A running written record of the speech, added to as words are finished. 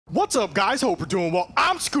What's up, guys? Hope we're doing well.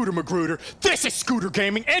 I'm ScooterMagruder. This is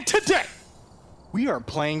ScooterGaming, and today we are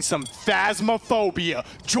playing some Phasmaphobia.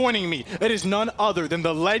 Joining me, it is none other than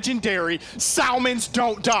the legendary Salmons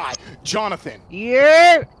Don't Die, Jonathan.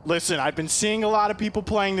 Yeah. Listen, I've been seeing a lot of people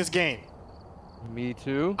playing this game. Me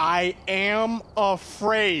too. I am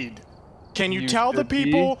afraid. Can you tell the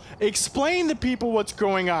people, explain to people what's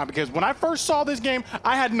going on? Because when I first saw this game,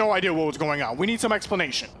 I had no idea what was going on. We need some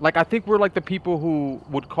explanation. Like, I think we're like the people who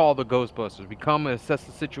would call the Ghostbusters. We come and assess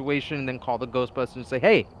the situation and then call the Ghostbusters and say,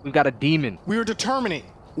 hey, we've got a demon. We are determining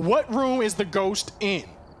what room is the ghost in.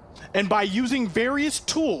 And by using various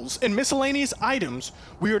tools and miscellaneous items,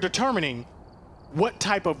 we are determining what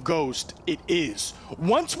type of ghost it is.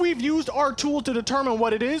 Once we've used our tool to determine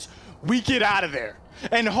what it is, we get out of there.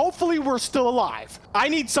 And hopefully we're still alive. I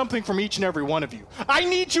need something from each and every one of you. I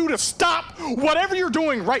need you to stop whatever you're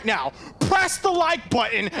doing right now. Press the like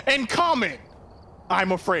button and comment,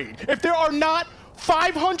 I'm afraid. If there are not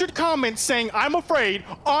 500 comments saying I'm afraid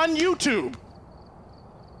on YouTube,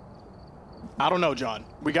 I don't know, John.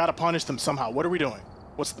 We gotta punish them somehow. What are we doing?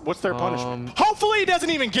 What's their punishment? Hopefully it doesn't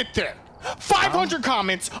even get there. 500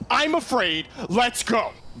 comments, I'm afraid, let's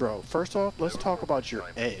go. Bro, first off, let's talk about your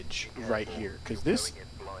edge right here. Because this...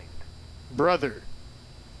 Brother,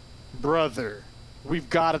 we've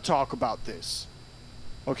got to talk about this.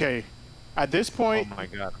 Okay, at this point, oh my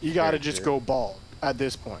God, you got to just go bald at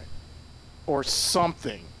this point. Or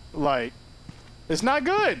something. Like, it's not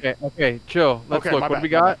good. Okay, chill. Let's look. What do we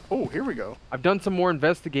got? Oh, here we go. I've done some more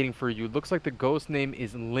investigating for you. Looks like the ghost name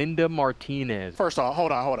is Linda Martinez. First off,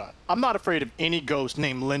 hold on. I'm not afraid of any ghost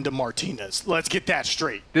named Linda Martinez. Let's get that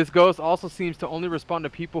straight. This ghost also seems to only respond to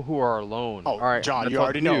people who are alone. Oh, all right, John, you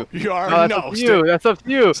already know. You already know. That's up to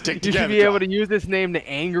you. You should be able to use this name to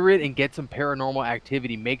anger it and get some paranormal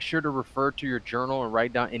activity. Make sure to refer to your journal and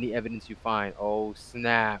write down any evidence you find. Oh,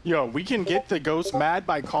 snap. Yo, we can get the ghost mad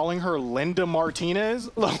by calling her Linda Martinez?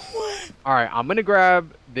 All right, I'm going to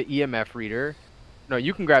grab the EMF reader. No,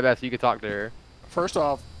 you can grab that so you can talk to her. First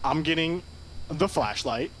off, I'm getting the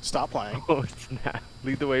flashlight. Stop playing. Oh, snap.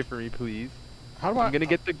 Lead the way for me, please. How do I? I'm gonna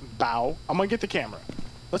get the bow. I'm gonna get the camera.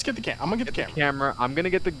 Let's get the camera. I'm gonna get the camera. I'm gonna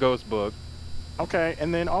get the ghost book. Okay,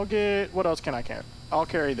 and then I'll get. What else can I carry? I'll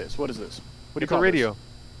carry this. What is this? What do you call the radio? This?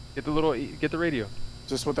 Get the little. Get the radio.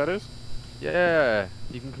 Is this what that is? Yeah,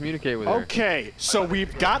 you can communicate with her. Okay, so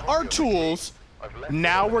we've got our tools.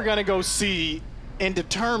 Now we're gonna go see and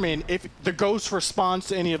determine if the ghost responds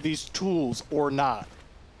to any of these tools or not.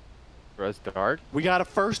 It's dark. We gotta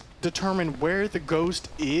first determine where the ghost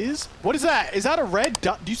is. What is that? Is that a red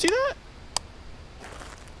dot? Do you see that?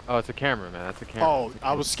 Oh, it's a camera, man. That's a camera. Oh,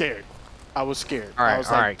 I was scared. All right, I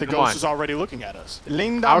was like, the ghost is already looking at us.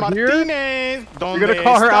 Linda out Martinez. Here? You're gonna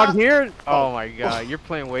call her out here? Oh my God, you're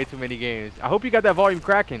playing way too many games. I hope you got that volume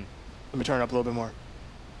cracking. Let me turn it up a little bit more.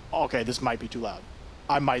 Okay, this might be too loud.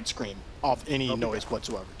 I might scream off any noise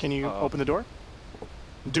whatsoever. Can you open the door?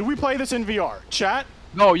 Do we play this in VR? Chat?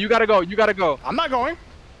 No, you gotta go. You gotta go. I'm not going.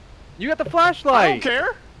 You got the flashlight. I don't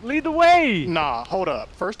care. Lead the way. Nah, hold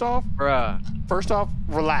up. First off,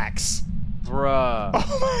 relax. Bruh.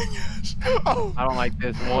 Oh my gosh. Oh. I don't like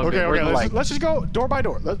this one. Okay, let's just go door by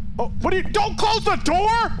door. What do you? Don't close the door.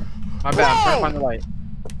 My bad. I'm trying to find the light.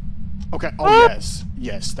 Okay. Oh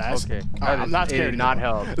yes, that's okay. I'm not scared. Not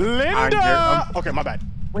help. Linda. Okay, my bad.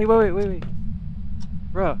 Wait.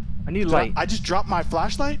 Bruh. I need light. I just dropped my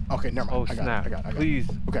flashlight? Okay, never mind. Oh, snap. I got it. Please.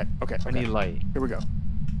 Okay. I need light. Here we go.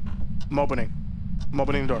 I'm opening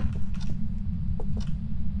the door.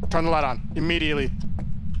 Turn the light on immediately.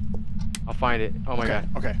 I'll find it. Oh my God.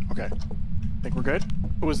 Okay. Think we're good?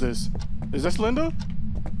 Who is this? Is this Linda?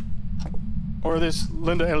 Or this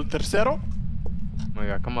Linda El Tercero? Oh my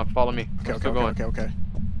God, come on, follow me. Okay.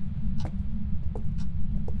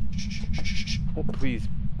 Shh. Oh, please.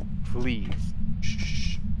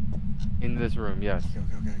 In this room, yes.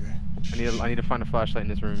 Okay. I need to find a flashlight in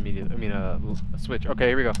this room immediately. I mean, a switch. Okay,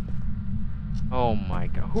 here we go. Oh my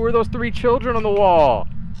God. Who are those 3 children on the wall?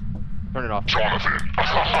 Turn it off.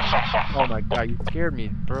 Oh my God, you scared me,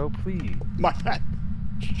 bro. Please. My bad.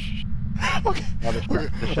 Okay. Oh,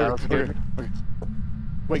 the shadow scared me. Okay.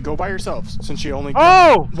 Wait, go by yourselves since she only.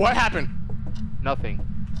 Oh! What happened? Nothing.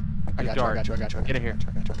 I got you. Get in here.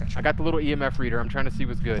 I got the little EMF reader. I'm trying to see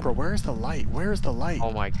what's good. Bro, where's the light?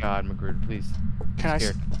 Oh my God, Magruder, please. Can I?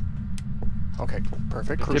 Okay,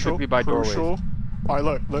 perfect. Crucial. Typically by doorways. All right,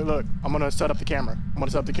 look. I'm gonna set up the camera.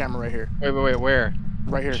 right here. Wait, where?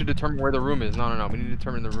 Right here. We should determine where the room is. No. We need to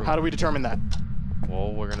determine the room. How do we determine that?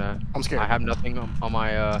 Well, we're gonna. I'm scared. I have nothing on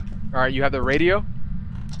my. All right, you have the radio?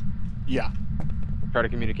 Yeah. Try to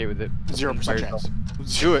communicate with it. 0% chance.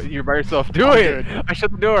 Do it. You're by yourself. Do I'm it. good. I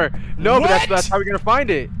shut the door. No, What? but that's how we're gonna find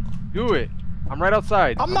it. Do it. I'm right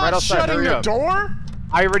outside. I'm right not outside. shutting Hurry the up. door.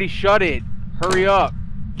 I already shut it. Hurry up.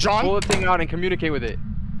 John. Pull the thing out and communicate with it.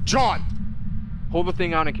 John. Pull the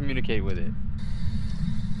thing out and communicate with it.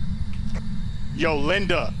 Yo,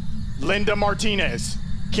 Linda. Linda Martinez.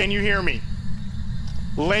 Can you hear me?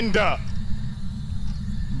 Linda.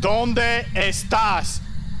 ¿Dónde estás?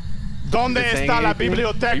 ¿Dónde Is it saying está la anything?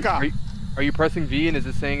 biblioteca? Are you pressing V and is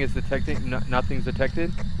it saying it's detecting? Nothing's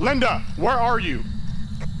detected? Linda, where are you?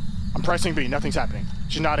 I'm pressing V. Nothing's happening.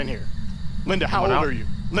 She's not in here. Linda, how old are you?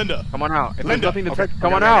 Linda. Come on out. If Linda. there's nothing Okay, detected,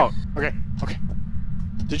 come on okay, out. Okay. Okay.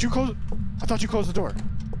 Did you close? I thought you closed the door.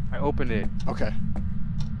 I opened it. Okay.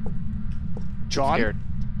 John. Scared.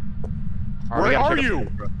 Where are you?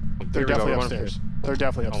 Upstairs, bro. They're Here we go, definitely we're going upstairs. They're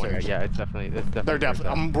definitely Oh my upstairs. god, yeah, it's definitely. They're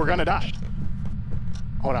definitely. We're gonna die.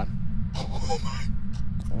 Hold on.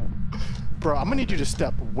 Bro, I'm gonna need you to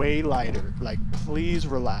step way lighter. Like, please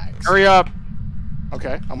relax. Hurry up.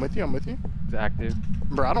 Okay, I'm with you. I'm with you. It's active.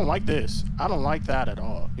 Bro, I don't like this. I don't like that at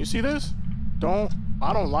all. You see this? I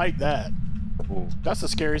don't like that. Ooh. That's the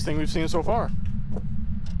scariest thing we've seen so far.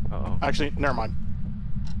 Uh-oh. Actually, never mind.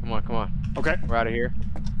 Come on, come on. Okay. We're out of here.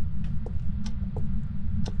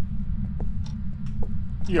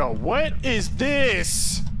 Yo, what is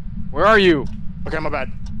this? Where are you? Okay, my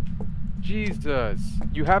bad. Jesus.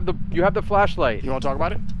 You have the flashlight. You want to talk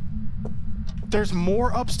about it? There's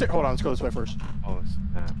more upstairs. Hold on, let's go this way first. Oh,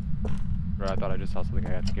 snap. Bro, I thought I just saw something.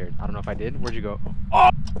 I got scared. I don't know if I did. Where'd you go? Oh!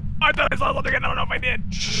 I thought I saw something and I don't know if I did.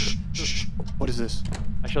 Shh, shh. What is this?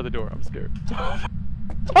 I shut the door. I'm scared.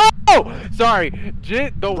 Oh! Sorry.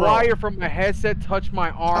 The wire from my headset touched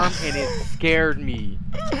my arm and it scared me.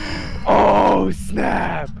 Oh,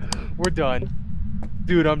 snap. We're done.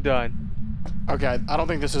 Dude, I'm done. Okay, I don't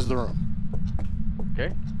think this is the room.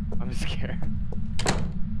 Okay. I'm scared.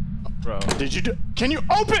 Bro. Did you do? Can you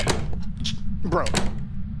open? Bro,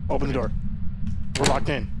 open the door. We're locked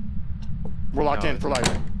in. We're locked in for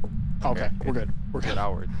life. Okay, we're good. We're good.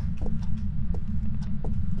 Outward.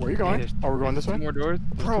 Where are you going? Are we going this way? Two more doors?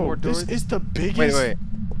 Bro, this is the biggest. Wait.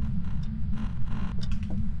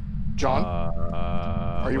 John,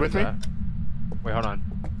 are you with me? Wait, hold on.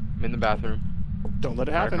 I'm in the bathroom. Don't let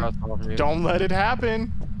it Right happen. across the hall from you. Don't let it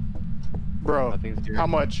happen. Bro, Nothing's here. how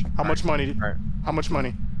much? How much money? Alright. How much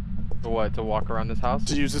money For what? To walk around this house?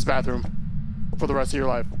 to use this bathroom for the rest of your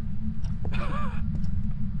life?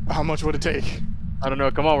 How much would it take? I don't know.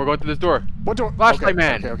 Come on, we're going through this door. What door? Flashlight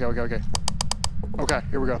man. Okay. Okay,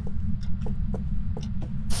 here we go.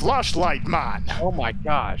 Flashlight man. Oh my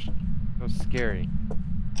gosh. So scary.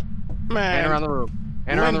 Man. And around the room.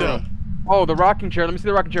 And around the Linda. room. Oh, the rocking chair. Let me see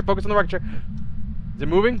the rocking chair. Focus on the rocking chair. Is it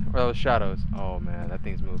moving? Or are those shadows? Oh man, that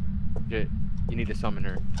thing's moving. Jit, you need to summon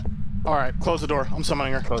her. All right, close the door. I'm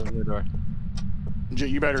summoning her. Closing the door. Jit,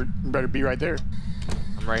 you better be right there.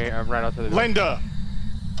 I'm right here. I'm right outside the door.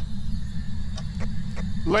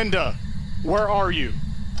 Linda, where are you?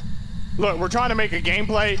 Look, we're trying to make a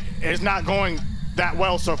gameplay. It's not going that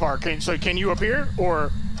well so far. Can you appear,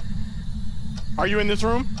 or are you in this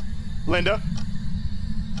room? Linda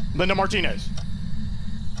Martinez.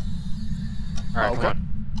 All right, okay.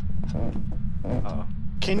 come on. Uh-oh.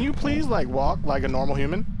 Can you please like walk like a normal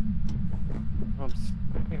human? I'm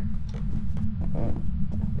scared.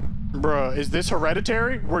 Bruh, is this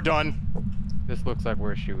hereditary? We're done. This looks like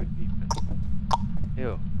where she would be.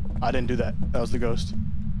 Ew. I didn't do that. That was the ghost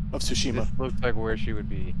of Tsushima. This looks like where she would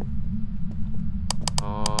be.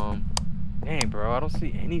 Dang, bro, I don't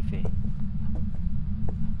see anything.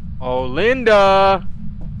 Oh, Linda!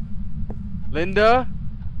 Linda,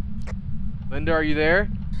 are you there?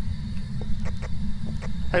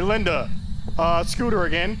 Hey, Linda. Scooter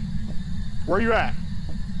again. Where you at?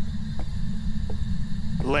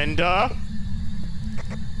 Linda?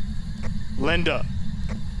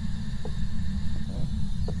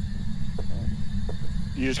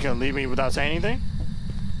 You just gonna leave me without saying anything?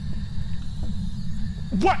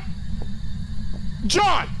 What?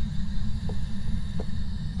 John!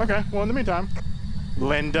 Okay, well, in the meantime.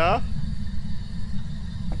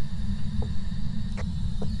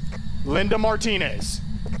 Linda Martinez.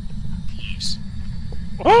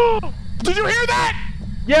 Oh! Did you hear that?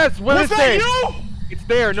 Yes, what Was is that it? you? It's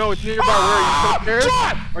there. No, it's nearby. Where are you? Still upstairs?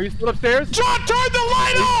 John! Are you still upstairs? John, turn the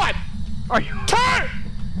light on! Are you? Turn!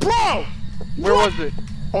 Bro! Where was it?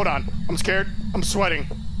 Hold on. I'm scared. I'm sweating.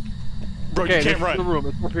 Bro, Okay, you can't this run. is the room.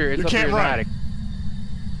 It's up here. It's You up can't here in the run. attic.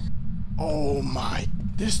 Oh my.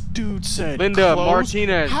 This dude said Linda close.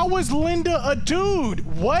 Martinez. How was Linda a dude?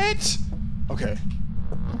 What? Okay.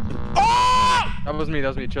 Oh! That was me.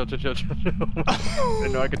 Chill. I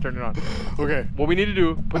didn't know I could turn it on. Okay. What we need to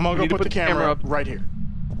do, I'm gonna go put the camera up. right here.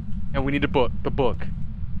 And we need to book the book.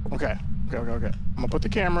 Okay. I'm gonna put the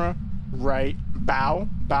camera right. Bow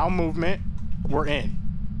movement. We're in.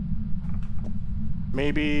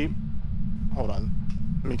 Maybe. Hold on.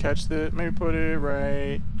 Let me catch the. Maybe put it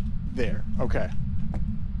right there. Okay.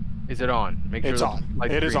 Is it on? Make sure it's on.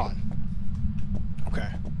 It is on. Okay.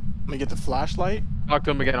 Let me get the flashlight. Talk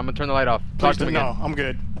to him again. I'm gonna turn the light off. Talk to him again. No, I'm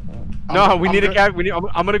good. No, we need to cap.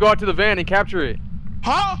 I'm gonna go out to the van and capture it.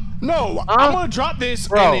 Huh? No, I'm gonna drop this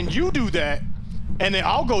and then you do that, and then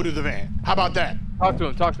I'll go to the van. How about that? Talk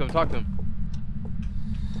to him.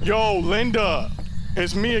 Yo, Linda,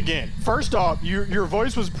 it's me again. First off, your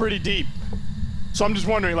voice was pretty deep, so I'm just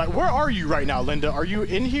wondering, like, where are you right now, Linda? Are you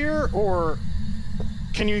in here or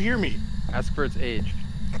can you hear me? Ask for its age.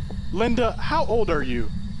 Linda, how old are you?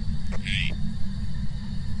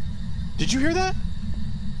 Did you hear that?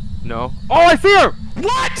 No. Oh, I see her!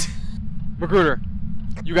 What? Magruder,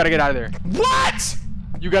 you gotta get out of there. What?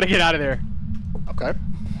 You gotta get out of there. Okay.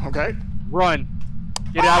 Run.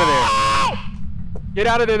 Get out of there. Get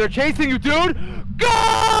out of there. They're chasing you, dude.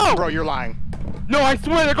 Go! Bro, you're lying. No, I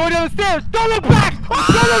swear, they're going down the stairs. Don't look back!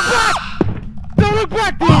 Don't look back! Don't look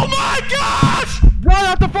back, dude! Oh my gosh! Run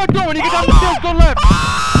out the front door when you get down the stairs. Go left.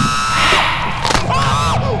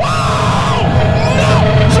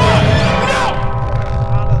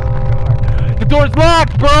 The door's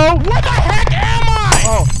locked, bro! Where the heck am I?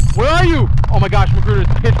 Oh, where are you? Oh my gosh, Magruder,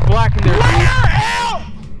 it's pitch black in there, dude.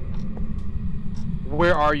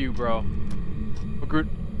 Where are you, bro? Magruder.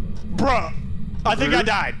 Bruh, I think I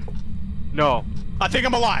died. No. I think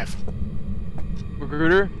I'm alive.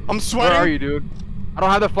 Magruder? I'm sweating. Where are you, dude? I don't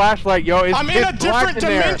have the flashlight, yo. It's I'm in a different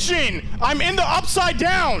dimension. I'm in the upside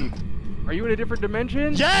down. Are you in a different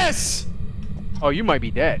dimension? Yes. Oh, you might be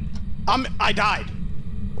dead. I died.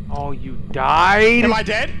 Oh, you died? Am I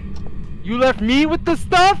dead? You left me with the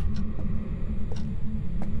stuff?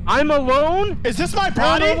 I'm alone? Is this my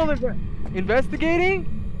body? Investigating?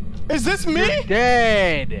 Is this me? You're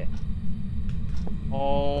dead.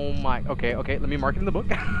 Oh my. Okay. Let me mark it in the book.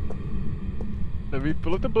 Let me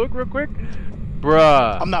pull up the book real quick.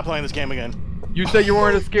 Bruh. I'm not playing this game again. You said you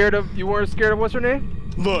weren't scared of what's her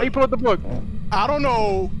name? Look. How you pull up the book? I don't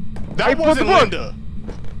know. That wasn't Linda.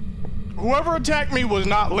 Whoever attacked me was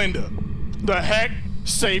not Linda. The heck?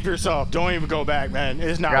 Save yourself. Don't even go back, man.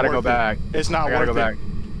 It's not worth it. I gotta go back. It's not worth it.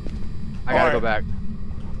 I gotta go back.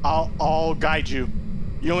 I'll guide you.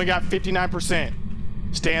 You only got 59%.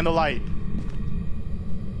 Stay in the light.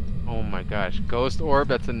 Oh my gosh. Ghost orb,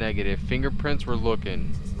 that's a negative. Fingerprints, we're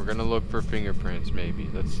looking. We're gonna look for fingerprints, maybe.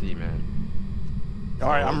 Let's see, man.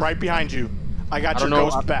 Alright, I'm right behind you. I got your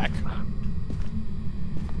ghost back.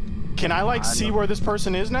 Can I, like, see where this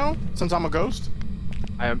person is now? Since I'm a ghost?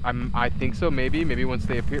 I think so, maybe. Maybe once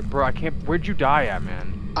they appear. Bro, I can't. Where'd you die at,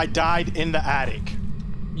 man? I died in the attic.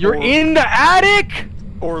 You're in the attic?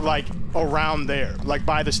 Or, like, around there. Like,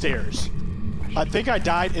 by the stairs. I think I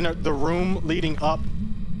died in the room leading up.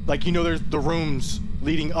 Like, you know, there's the rooms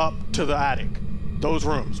leading up to the attic. Those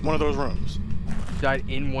rooms. One of those rooms. You died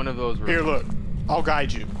in one of those rooms. Here, look. I'll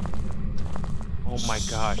guide you. Oh my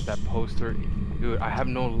gosh, that poster. Dude, I have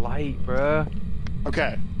no light, bruh.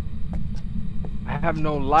 Okay. I have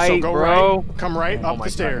no light, so go bro. Right, come right up the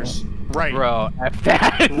stairs. God. Right. Bro, F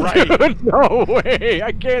that. Right. Dude, no way.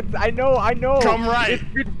 I can't. I know. Come right.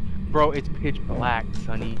 Bro, it's pitch black,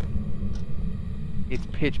 Sonny. It's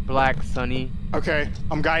pitch black, Sonny. Okay,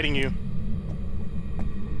 I'm guiding you.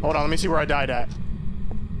 Hold on, let me see where I died at.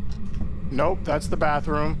 Nope, that's the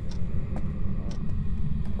bathroom.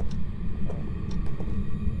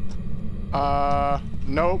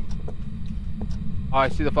 Nope. Oh, I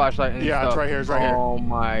see the flashlight. And yeah, it's right here. It's right here. Oh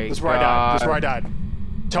my god. This is where I died. This is where I died.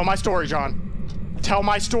 Tell my story, John. Tell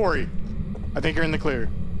my story. I think you're in the clear.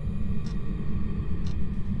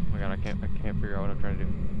 Oh my god, I can't figure out what I'm trying to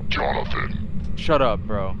do. Jonathan. Shut up,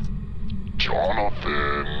 bro.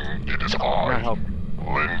 Jonathan, it is I,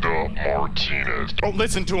 Linda Martinez. Don't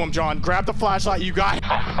listen to him, John. Grab the flashlight you got. I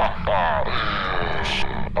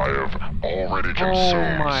have already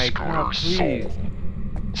consumed Scooter's soul.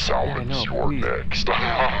 Salmons, you're next.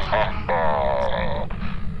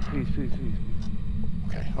 Please.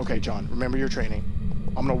 Okay, John. Remember your training.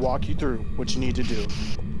 I'm gonna walk you through what you need to do.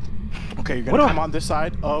 Okay, you're gonna come on this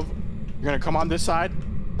side of. You're gonna come on this side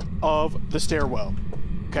of the stairwell.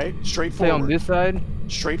 Okay, straight forward. Stay on this side.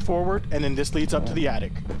 Straight forward, and then this leads up to the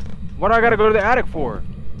attic. What do I gotta go to the attic for?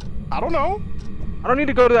 I don't know. I don't need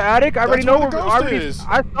to go to the attic. I already know where the ghost is.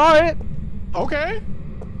 I saw it. Okay.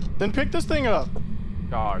 Then pick this thing up.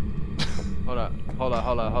 Dog. Hold up.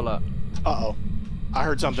 Uh-oh. I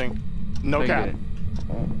heard something. No No, you cap. didn't.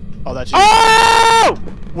 Oh, that's you. Oh!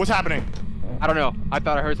 What's happening? I don't know. I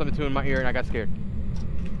thought I heard something too in my ear and I got scared.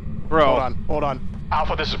 Bro. Hold on.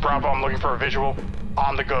 Alpha, this is Bravo. I'm looking for a visual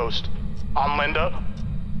on the ghost. On Linda.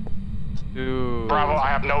 Dude. Bravo, I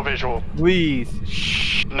have no visual. Please.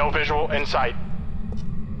 Shh. No visual in sight.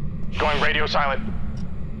 Going radio silent.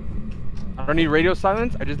 I don't need radio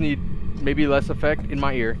silence. I just need maybe less effect in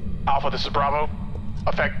my ear. Alpha, this is Bravo.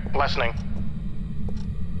 Effect lessening.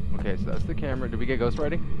 Okay, so that's the camera. Did we get ghost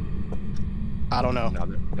writing? I don't know. No,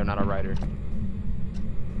 they're not a writer.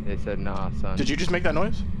 They said, nah, son. Did you just make that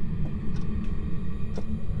noise?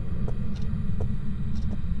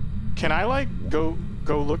 Can I, like, go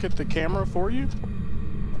look at the camera for you?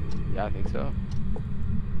 Yeah, I think so.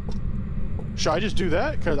 Should I just do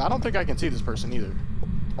that? Because I don't think I can see this person either.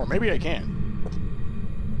 Or maybe I can.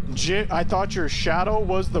 I thought your shadow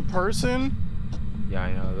was the person? Yeah,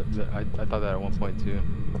 I know. I thought that at one point, too.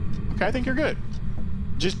 Okay, I think you're good.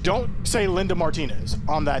 Just don't say Linda Martinez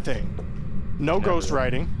on that thing. No ghost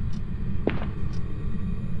writing.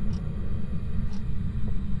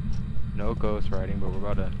 No ghost writing, but we're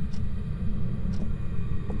about to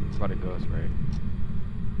ghost write.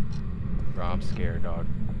 Bro, I'm scared, dog.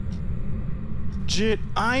 Jit,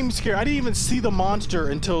 I'm scared. I didn't even see the monster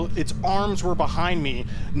until its arms were behind me.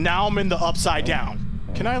 Now I'm in the upside down.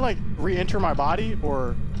 Can I, like, re-enter my body,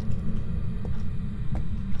 or...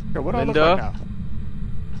 Okay, what do I look like now?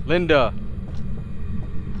 Linda.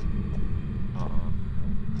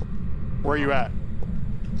 Where are you at?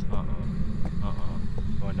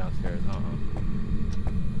 Going downstairs.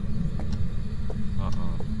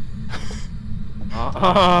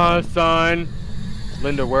 Son.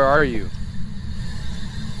 Linda, where are you?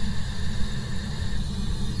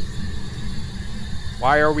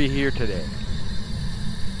 Why are we here today?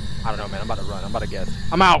 I don't know, man. I'm about to run. I'm about to guess.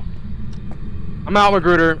 I'm out. I'm out,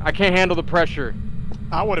 Magruder. I can't handle the pressure.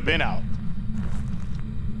 I would have been out.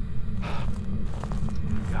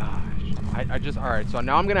 Gosh. Alright, so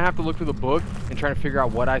now I'm gonna have to look through the book and try to figure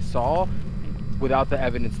out what I saw without the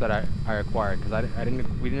evidence that I acquired, because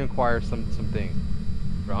we didn't acquire something.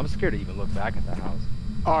 Bro, I'm scared to even look back at that house.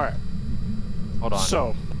 Alright. Hold on.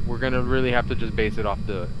 So we're gonna really have to just base it off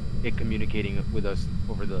it communicating with us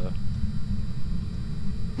over the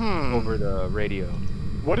radio.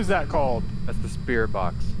 What is that called? That's the spirit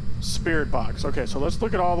box. Spirit box. Okay, so let's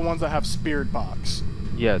look at all the ones that have spirit box.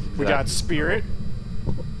 Yes. Exactly. We got spirit.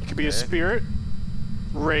 It could be a spirit.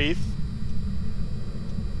 Wraith.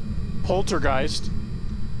 Poltergeist.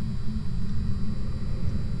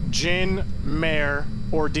 Jinn, mare,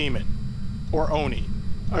 or demon. Or Oni.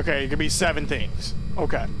 Okay, it could be 7 things.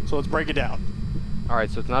 Okay, so let's break it down.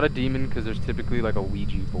 Alright, so it's not a demon because there's typically like a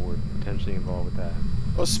Ouija board potentially involved with that.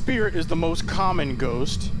 A spirit is the most common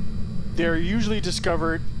ghost. They're usually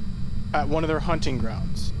discovered at one of their hunting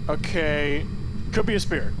grounds. Okay, could be a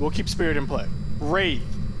spirit. We'll keep spirit in play. Wraith,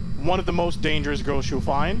 one of the most dangerous ghosts you'll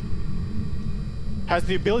find. Has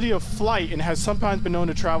the ability of flight and has sometimes been known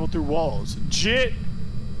to travel through walls. Jit,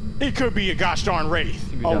 it could be a gosh darn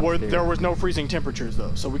Wraith. Oh, there was no freezing temperatures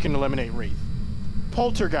though, so we can eliminate Wraith.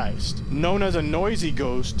 Poltergeist, known as a noisy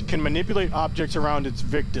ghost, can manipulate objects around its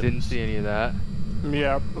victims. Didn't see any of that.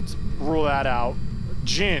 Yeah, let's rule that out.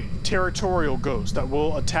 Jinn, territorial ghost that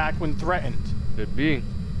will attack when threatened. Could be.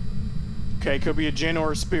 Okay, could be a Jinn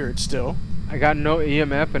or a spirit still. I got no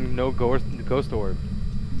EMF and no ghost orb.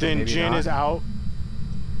 Then Jinn is out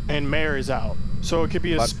and mare is out. So it could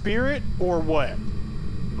be a spirit or what?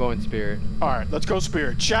 I'm going spirit. Alright, let's go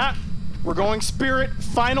spirit. Chat, we're going spirit.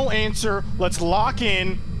 Final answer. Let's lock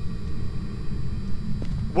in.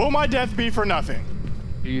 Will my death be for nothing?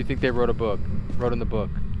 Do you think they wrote in the book?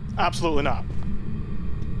 Absolutely not.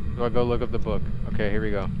 Do I go look up the book? Okay, here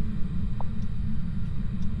we go.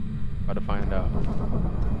 About to find out.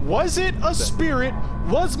 Was it a spirit?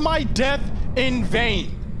 Was my death in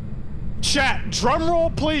vain? Chat, drum roll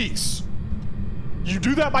please. You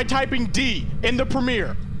do that by typing D in the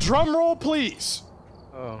premiere. Drum roll please.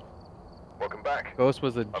 Oh. Welcome back. Ghost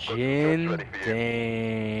was a Jinn.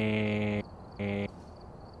 Damn.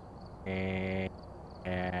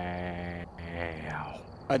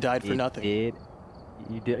 I died for nothing.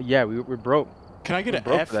 You did. Yeah, we're broke. Can I get an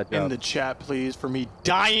F in the chat, please, for me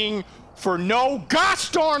dying for no gosh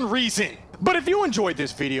darn reason? But if you enjoyed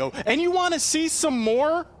this video and you want to see some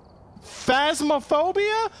more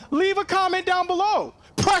Phasmaphobia, leave a comment down below.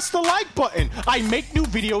 Press the like button. I make new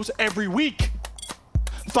videos every week.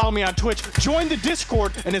 Follow me on Twitch, join the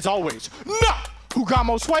Discord, and as always,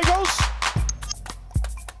 Jugamos, Juegos.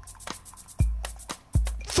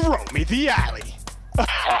 Throw me the alley.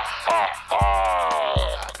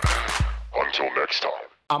 Until Until next time.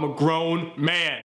 I'm a grown man.